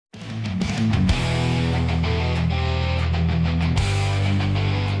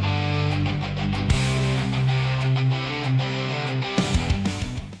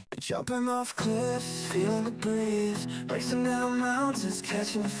Jumping off cliffs, feeling the breeze, racing down mountains,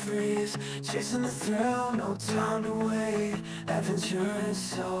 catching the freeze, chasing the thrill, no time to wait. Adventure is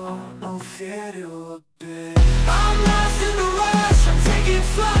so, no fear to obey. I'm lost in the rush, I'm taking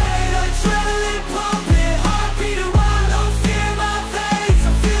flight, adrenaline pumping, heartbeat a wild, no fear in my face.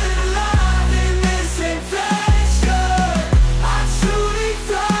 I'm feeling alive in this adventure. I truly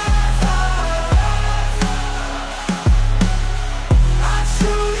thrive. I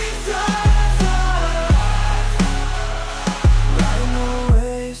truly thrive. Riding the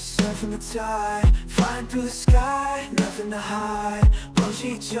waves, surfing the tide, flying through the sky, nothing to hide.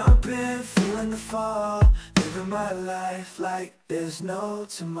 Bungee jumping, feeling the fall, living my life like there's no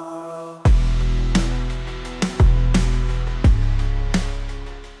tomorrow.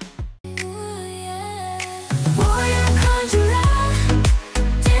 Warrior conjurer,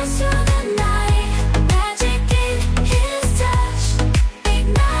 dance through the night, magic in his touch,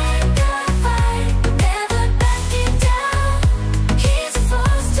 ignite the fight, never backing down, he's a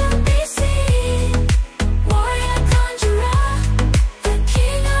force to be seen. Warrior conjurer, the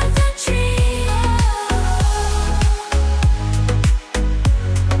king of the tree.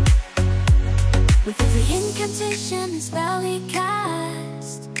 With every incantation and spell he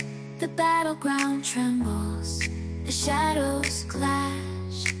cast, the battleground trembles, the shadows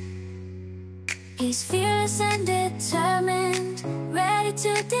clash. He's fearless and determined, ready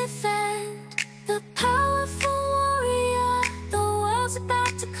to defend. The powerful warrior, the world's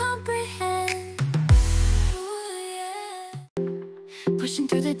about to comprehend. Ooh, yeah. Pushing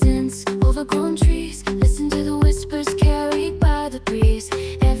through the dense, overgrown trees, listen to the whispers carried by the breeze.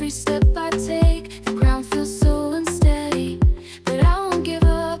 Every step I take, the ground feels so unsteady, but I won't give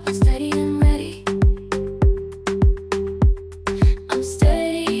up, I'm steady and ready. I'm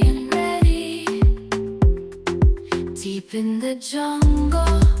steady and ready. Deep in the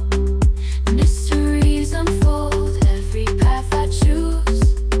jungle, mysteries unfold. Every path I choose,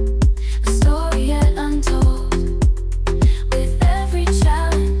 a story yet untold. With every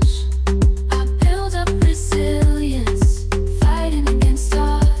challenge, I build up resilience, fighting against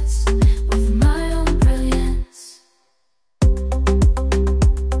odds with my own brilliance.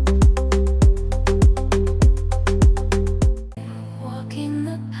 Walking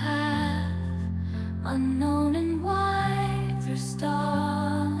the path, unknown and wide, through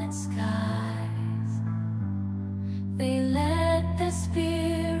starlit skies. They let their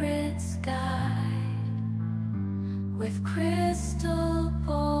spirits guide, with crystal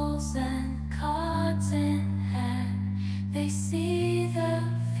bowls and cards in hand. They see the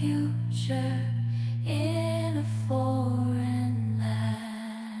future in a foreign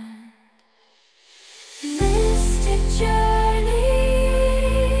land. Mystic journey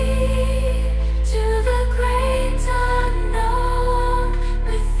to the great unknown.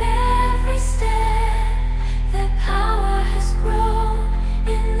 With every step, the power has grown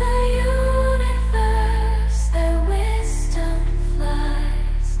in the universe. Their wisdom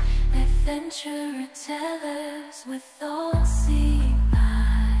flies, adventure tellers with all-seeing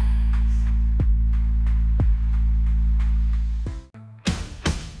eyes.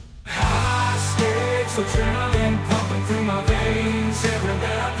 High stakes, adrenaline pumping through my veins.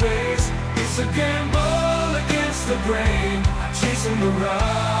 Everywhere I place, it's a gamble against the brain. Chasing the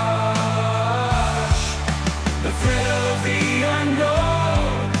rush, the thrill of the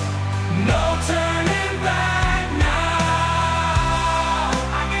unknown. No turning back now.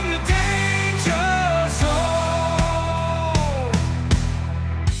 I'm in the danger zone.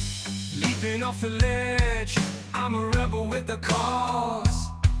 Leaping off the ledge, I'm a rebel with the cause.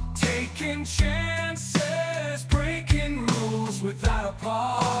 Taking chances, breaking rules without a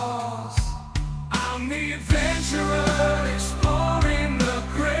pause. I'm the adventurer, exploring the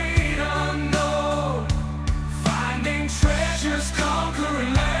great unknown, finding treasures,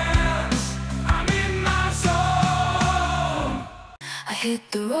 conquering lands. I'm in my zone. I hit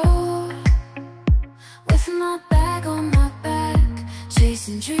the road with my bag on my back,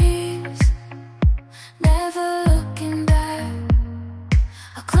 chasing dreams, never looking back.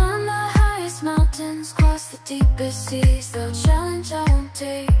 I climb the highest mountains, cross the deepest seas. They'll challenge, I won't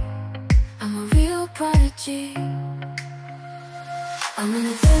take. I'm a real prodigy. I'm an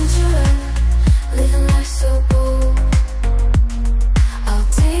adventurer, living life so bold. I'll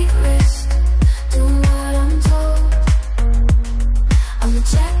take risks, doing what I'm told. I'm a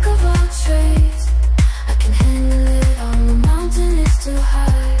jack of all trades, I can handle it all. The mountain is too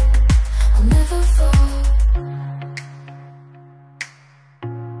high, I'll never fall.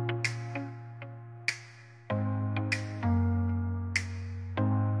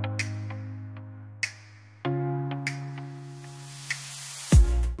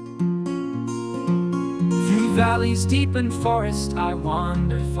 valleys deep in forest, I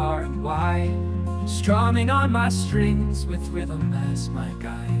wander far and wide, strumming on my strings with rhythm as my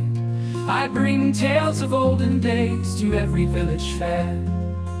guide. I bring tales of olden days to every village fair,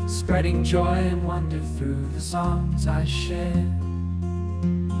 spreading joy and wonder through the songs I share.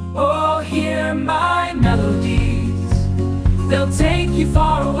 Oh, hear my melodies, they'll take you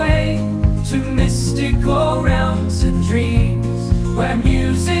far away to mystical realms and dreams, where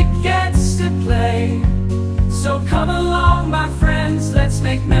music gets to play. So come along, my friends, let's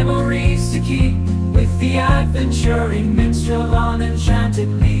make memories to keep, with the adventuring minstrel on enchanted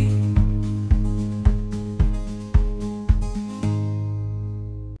lea.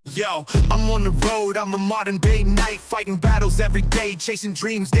 Yo, I'm on the road, I'm a modern day knight, fighting battles every day, chasing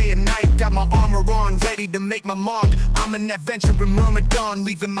dreams day and night. Got my armor on, ready to make my mark. I'm an adventuring mermaid,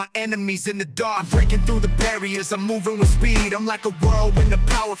 leaving my enemies in the dark. Breaking through the barriers, I'm moving with speed. I'm like a whirlwind of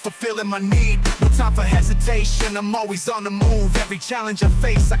power, fulfilling my need. No time for hesitation, I'm always on the move. Every challenge I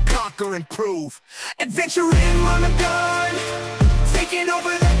face, I conquer and prove. Adventuring mermaid, taking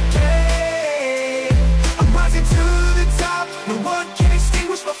over the game. I'm rising to the top, no one can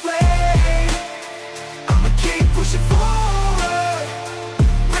extinguish my flame. I'ma keep pushing forward,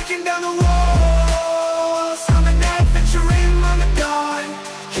 breaking down the walls. I'm an adventuring mermaid,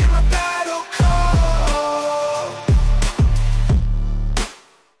 hear my battle call.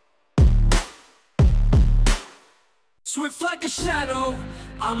 Swift like a shadow,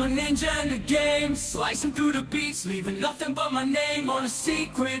 I'm a ninja in the game, slicing through the beats, leaving nothing but my name on a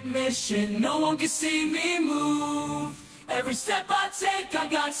secret mission. No one can see me move. Every step I take, I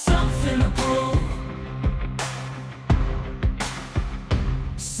got something to prove.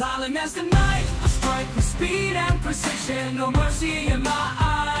 Silent as the night, I strike with speed and precision. No mercy in my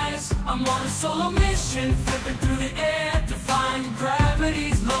eyes, I'm on a solo mission, flipping through the air, defying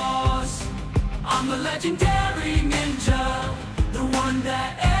gravity's laws. I'm the legendary ninja, the one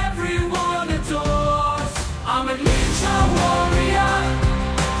that everyone adores. I'm a ninja warrior,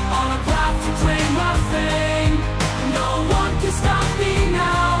 on a path to claim my fame. No one can stop me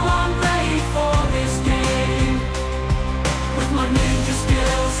now, I'm ready for this game. With my ninja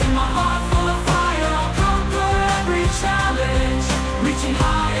skills and my heart full of fire, I'll conquer every challenge, reaching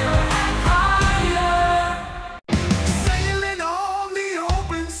higher and higher. Sailing on the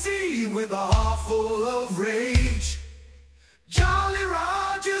open sea with a heart full of rage. Jolly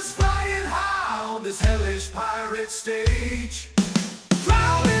Roger's flying high on this hellish pirate stage.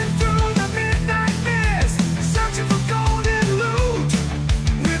 Drowning through the midnight mist, searching for golden loot,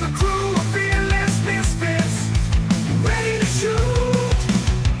 with a crew of fearless misfits, ready to shoot.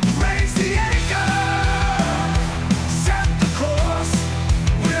 Raise the anchor, set the course,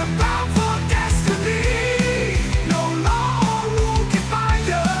 we're bound for destiny. No law or rule can bind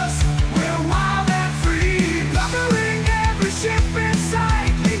us, we're wild and free. Plundering every ship in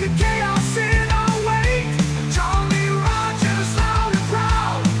sight, leaving chaos in our wake. Jolly Roger's loud and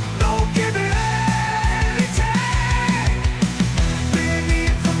proud, no giving any take.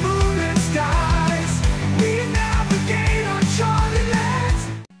 Beneath the moon and skies, we navigate uncharted lands.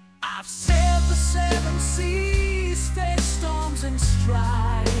 I've sailed the seven seas, faced storms and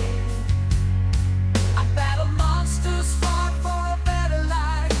strife. I battled monsters, fought for a better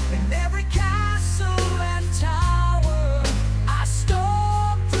life. In every castle and tower, I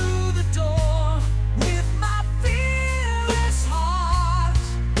stormed through the door with my fearless heart.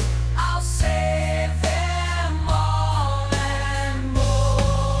 I'll save them all and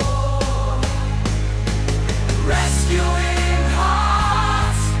more. Rescuing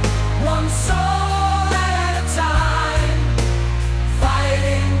hearts, one soul at a time,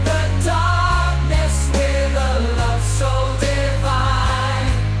 fighting the darkness with a love so divine.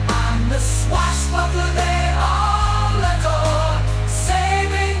 I'm the swashbuckler they all adore,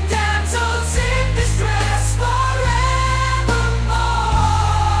 saving damsels in distress forevermore.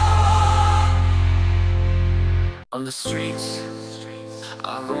 On the streets,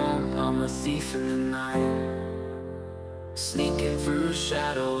 I roam, I'm a thief in the night, sneaking through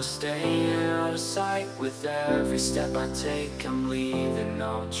shadows, staying out of sight. With every step I take, I'm leaving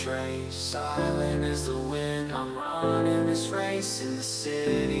no trace. Silent as the wind, I'm running this race in the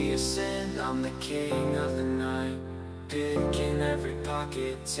city of sin. I'm the king of the night, picking every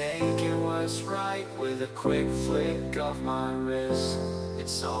pocket, taking what's right. With a quick flick of my wrist,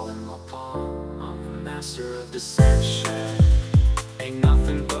 it's all in my palm. I'm the master of deception, ain't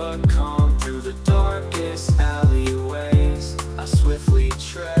nothing but calm through the darkest alley.